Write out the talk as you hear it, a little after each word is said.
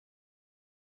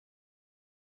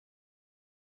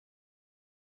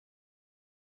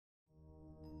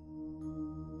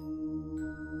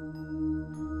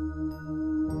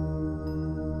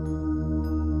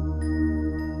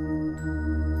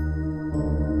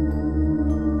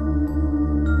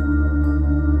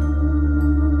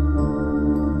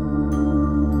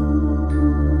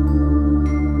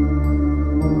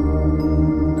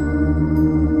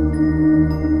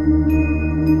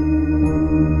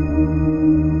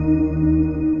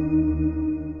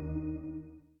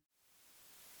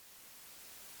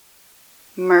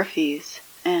Murphy's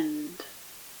End.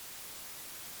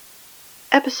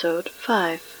 Episode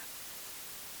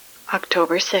 5.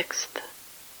 October 6th.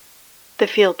 The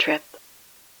Field Trip.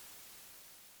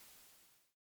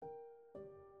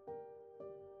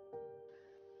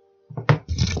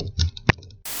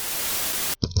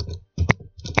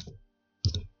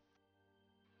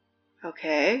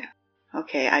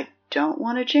 Okay, I don't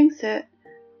want to jinx it,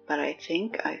 but I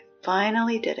think I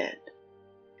finally did it.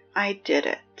 I did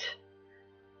it.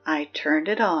 I turned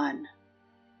it on.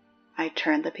 I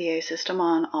turned the PA system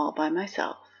on all by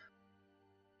myself.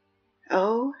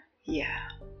 Oh, yeah.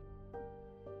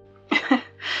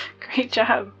 Great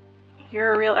job.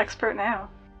 You're a real expert now.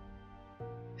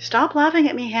 Stop laughing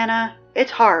at me, Hannah.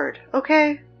 It's hard,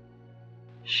 okay?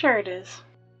 Sure it is.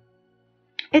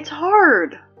 It's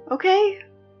hard, okay?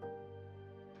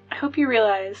 I hope you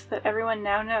realize that everyone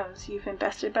now knows you've been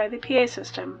bested by the PA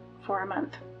system for a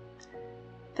month.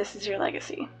 This is your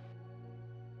legacy.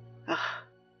 Ugh.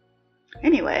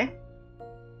 Anyway,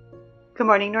 good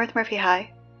morning, North Murphy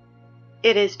High.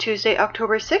 It is Tuesday,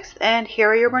 October 6th, and here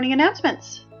are your morning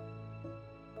announcements.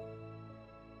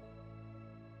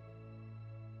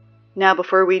 Now,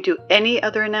 before we do any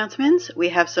other announcements, we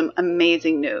have some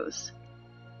amazing news.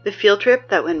 The field trip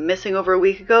that went missing over a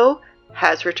week ago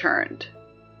has returned.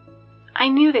 I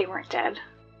knew they weren't dead.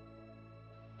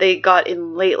 They got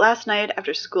in late last night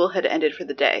after school had ended for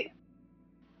the day.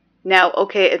 Now,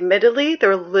 okay, admittedly,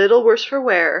 they're a little worse for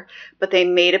wear, but they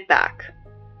made it back.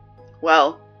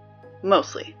 Well,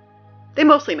 mostly. They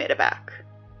mostly made it back.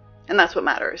 And that's what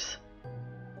matters.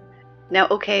 Now,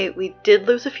 okay, we did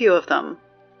lose a few of them,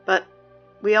 but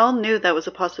we all knew that was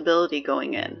a possibility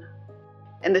going in.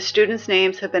 And the students'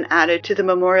 names have been added to the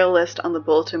memorial list on the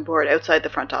bulletin board outside the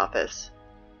front office.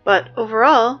 But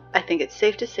overall, I think it's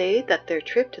safe to say that their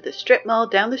trip to the strip mall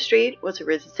down the street was a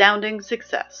resounding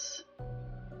success.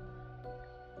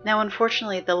 Now,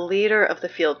 unfortunately, the leader of the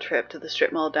field trip to the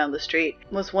strip mall down the street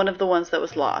was one of the ones that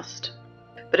was lost.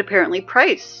 But apparently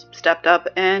Price stepped up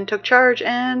and took charge,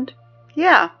 and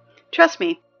yeah, trust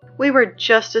me, we were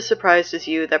just as surprised as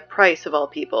you that Price, of all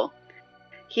people,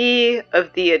 he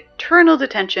of the eternal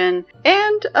detention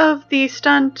and of the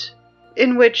stunt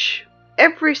in which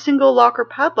every single lock or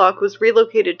padlock was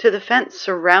relocated to the fence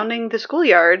surrounding the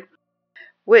schoolyard,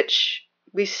 which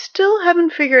we still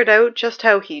haven't figured out just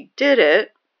how he did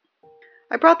it.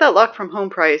 I brought that lock from home,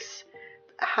 Price.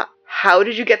 How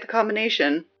did you get the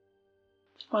combination?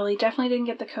 Well, he definitely didn't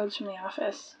get the codes from the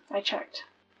office. I checked.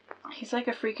 He's like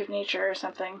a freak of nature or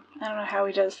something. I don't know how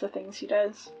he does the things he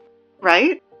does.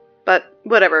 Right? But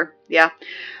whatever, yeah.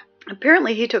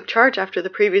 Apparently he took charge after the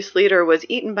previous leader was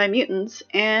eaten by mutants,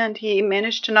 and he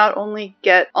managed to not only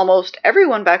get almost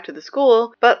everyone back to the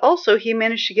school, but also he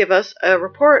managed to give us a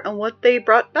report on what they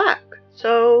brought back.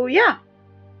 So, yeah.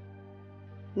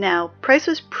 Now, Price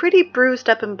was pretty bruised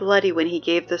up and bloody when he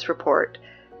gave this report.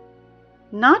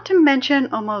 Not to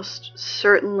mention almost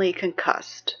certainly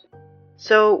concussed.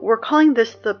 So we're calling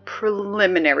this the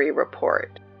preliminary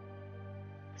report.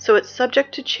 So it's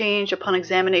subject to change upon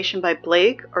examination by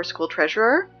Blake, our school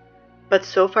treasurer, but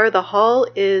so far the haul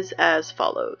is as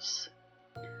follows.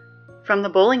 From the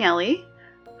bowling alley,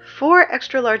 4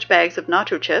 extra large bags of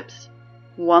nacho chips,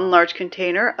 1 large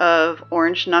container of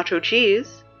orange nacho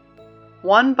cheese,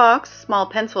 1 box small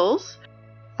pencils.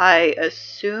 I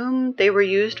assume they were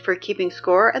used for keeping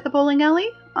score at the bowling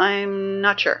alley? I'm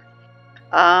not sure.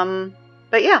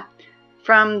 But yeah,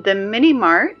 from the mini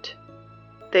mart,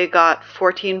 they got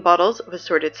 14 bottles of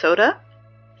assorted soda,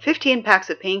 15 packs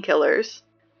of painkillers,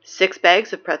 6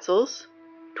 bags of pretzels,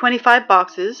 25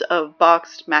 boxes of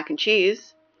boxed mac and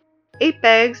cheese, 8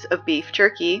 bags of beef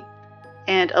jerky,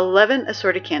 and 11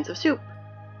 assorted cans of soup.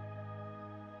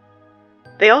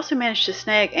 They also managed to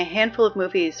snag a handful of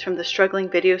movies from the struggling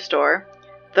video store,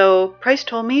 though Price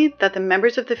told me that the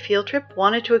members of the field trip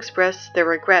wanted to express their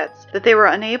regrets that they were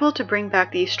unable to bring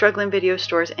back the struggling video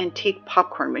store's antique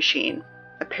popcorn machine.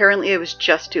 Apparently it was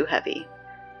just too heavy.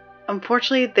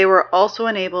 Unfortunately, they were also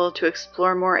unable to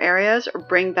explore more areas or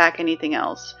bring back anything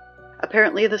else.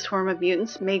 Apparently the swarm of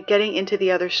mutants made getting into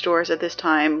the other stores at this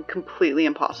time completely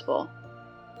impossible.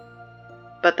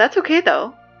 But that's okay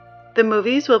though. The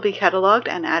movies will be cataloged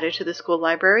and added to the school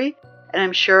library, and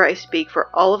I'm sure I speak for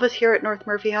all of us here at North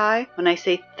Murphy High when I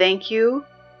say thank you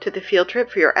to the field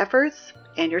trip for your efforts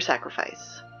and your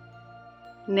sacrifice.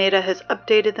 Nada has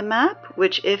updated the map,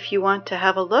 which if you want to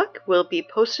have a look, will be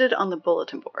posted on the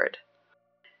bulletin board.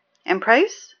 And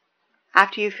Price,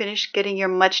 after you finish getting your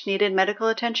much-needed medical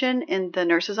attention in the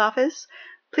nurse's office,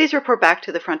 please report back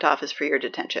to the front office for your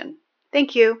detention.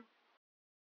 Thank you.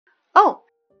 Oh,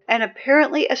 and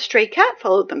apparently a stray cat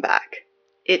followed them back.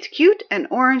 It's cute and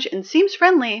orange and seems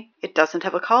friendly. It doesn't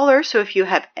have a collar, so if you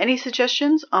have any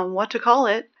suggestions on what to call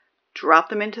it, drop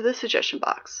them into the suggestion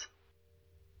box.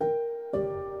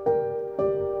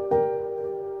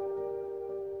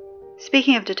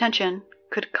 Speaking of detention,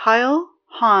 could Kyle,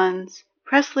 Hans,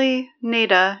 Presley,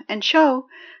 Nada, and Cho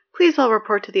please all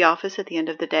report to the office at the end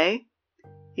of the day?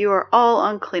 You are all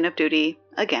on cleanup duty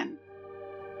again.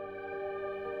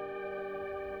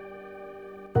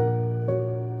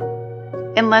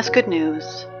 In less good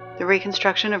news, the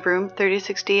reconstruction of room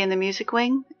 3060 in the music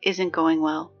wing isn't going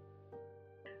well.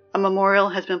 A memorial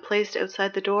has been placed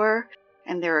outside the door,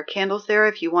 and there are candles there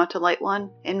if you want to light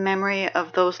one in memory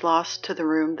of those lost to the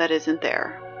room that isn't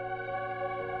there.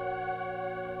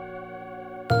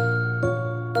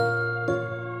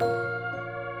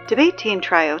 Debate team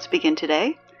tryouts begin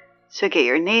today, so get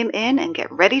your name in and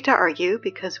get ready to argue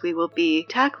because we will be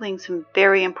tackling some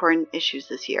very important issues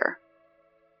this year.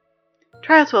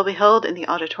 Tryouts will be held in the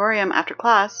auditorium after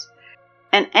class,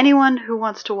 and anyone who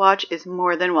wants to watch is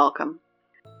more than welcome.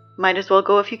 Might as well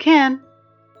go if you can,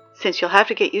 since you'll have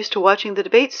to get used to watching the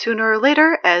debates sooner or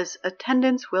later, as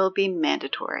attendance will be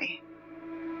mandatory.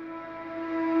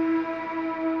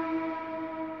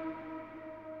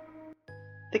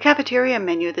 The cafeteria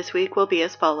menu this week will be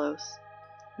as follows: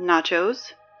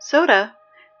 nachos, soda,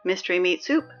 mystery meat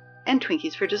soup, and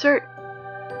Twinkies for dessert.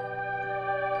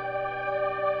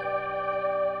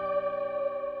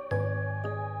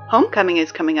 Homecoming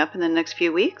is coming up in the next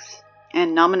few weeks,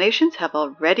 and nominations have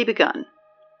already begun.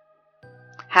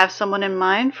 Have someone in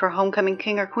mind for Homecoming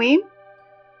King or Queen?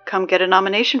 Come get a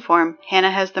nomination form. Hannah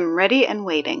has them ready and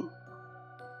waiting.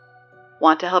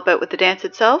 Want to help out with the dance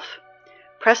itself?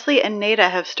 Presley and Nada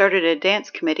have started a dance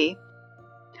committee.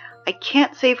 I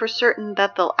can't say for certain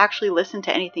that they'll actually listen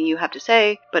to anything you have to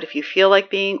say, but if you feel like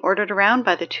being ordered around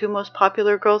by the two most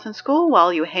popular girls in school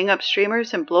while you hang up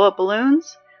streamers and blow up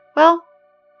balloons, well,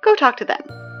 go talk to them.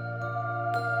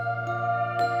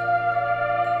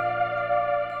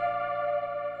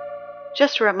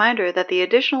 Just a reminder that the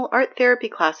additional art therapy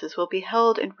classes will be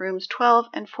held in rooms 12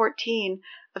 and 14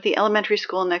 of the elementary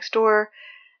school next door,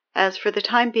 as for the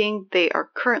time being they are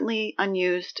currently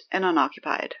unused and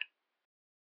unoccupied.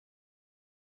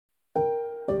 And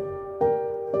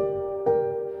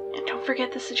don't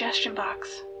forget the suggestion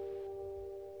box.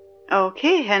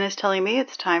 Okay, Hannah's telling me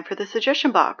it's time for the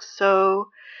suggestion box, so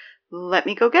let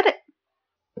me go get it.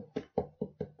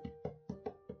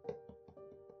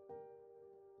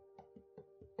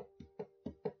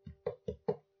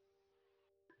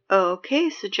 Okay,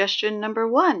 suggestion number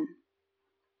 1.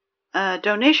 A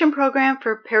donation program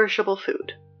for perishable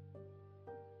food.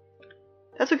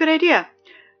 That's a good idea.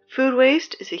 Food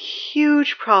waste is a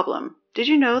huge problem. Did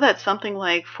you know that something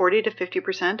like 40 to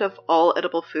 50% of all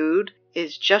edible food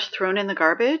is just thrown in the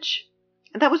garbage?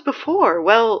 And that was before.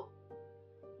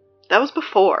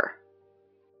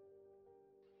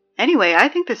 Anyway, I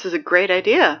think this is a great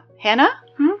idea. Hannah?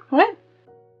 What?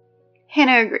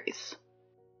 Hannah agrees.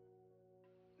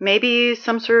 Maybe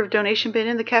some sort of donation bin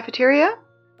in the cafeteria?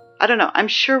 I don't know. I'm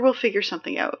sure we'll figure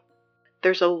something out.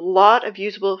 There's a lot of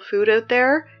usable food out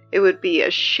there. It would be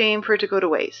a shame for it to go to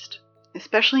waste,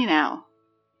 especially now.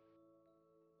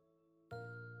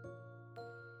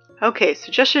 Okay,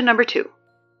 suggestion number 2.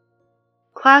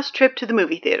 Class trip to the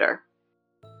movie theater.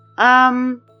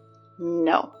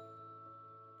 No.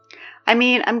 I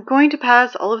mean, I'm going to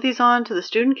pass all of these on to the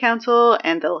student council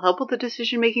and they'll help with the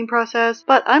decision-making process,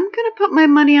 but I'm going to put my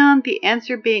money on the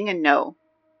answer being a no.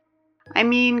 I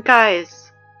mean,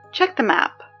 guys, check the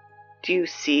map. Do you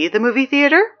see the movie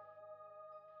theater?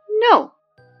 No.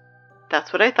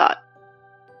 That's what I thought.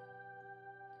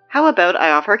 How about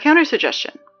I offer a counter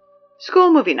suggestion?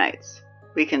 School movie nights.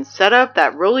 We can set up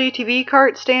that rolly TV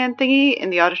cart stand thingy in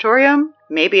the auditorium,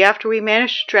 maybe after we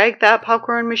manage to drag that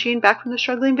popcorn machine back from the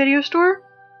struggling video store.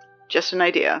 Just an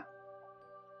idea.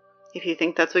 If you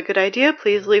think that's a good idea,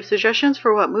 please leave suggestions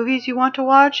for what movies you want to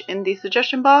watch in the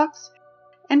suggestion box,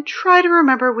 and try to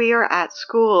remember we are at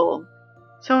school.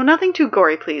 So nothing too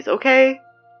gory, please, okay?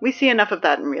 We see enough of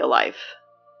that in real life.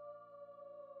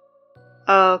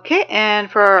 Okay,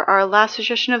 and for our last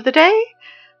suggestion of the day,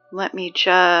 let me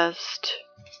just...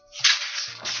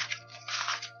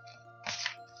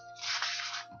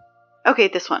 Okay,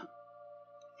 this one.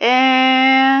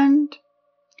 And...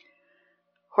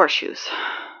 horseshoes.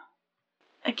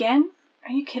 Again?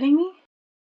 Are you kidding me?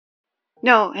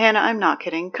 No, Hannah, I'm not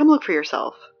kidding. Come look for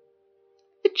yourself.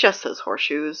 It just says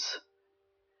horseshoes.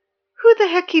 Who the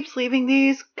heck keeps leaving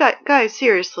these? Guys,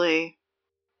 seriously.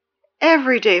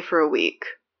 Every day for a week.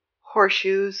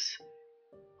 Horseshoes.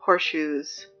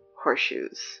 Horseshoes.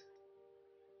 Horseshoes.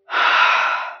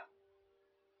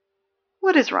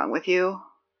 What is wrong with you?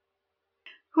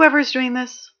 Whoever's doing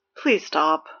this, please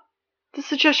stop. The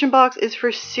suggestion box is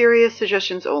for serious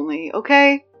suggestions only,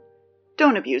 okay?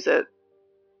 Don't abuse it.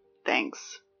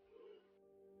 Thanks.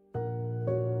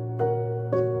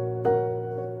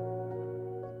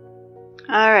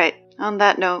 Alright, on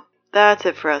that note, that's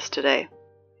it for us today.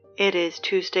 It is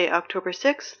Tuesday, October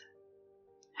 6th.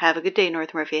 Have a good day,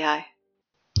 North Murphy High.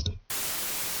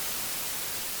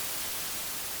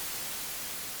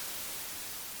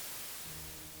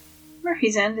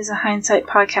 Murphy's End is a Hindsight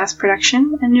podcast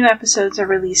production, and new episodes are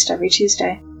released every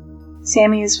Tuesday.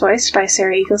 Sammy is voiced by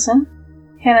Sarah Eagleson,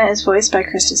 Hannah is voiced by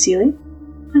Krista Seeley,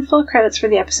 and full credits for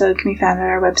the episode can be found at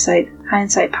our website,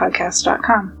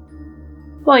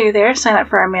 hindsightpodcast.com. While you're there, sign up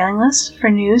for our mailing list for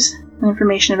news and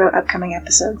information about upcoming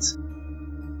episodes.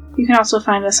 You can also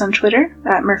find us on Twitter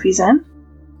at Murphy's End,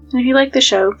 and if you like the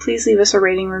show, please leave us a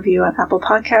rating review on Apple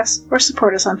Podcasts or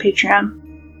support us on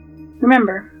Patreon.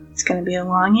 Remember, it's going to be a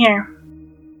long year.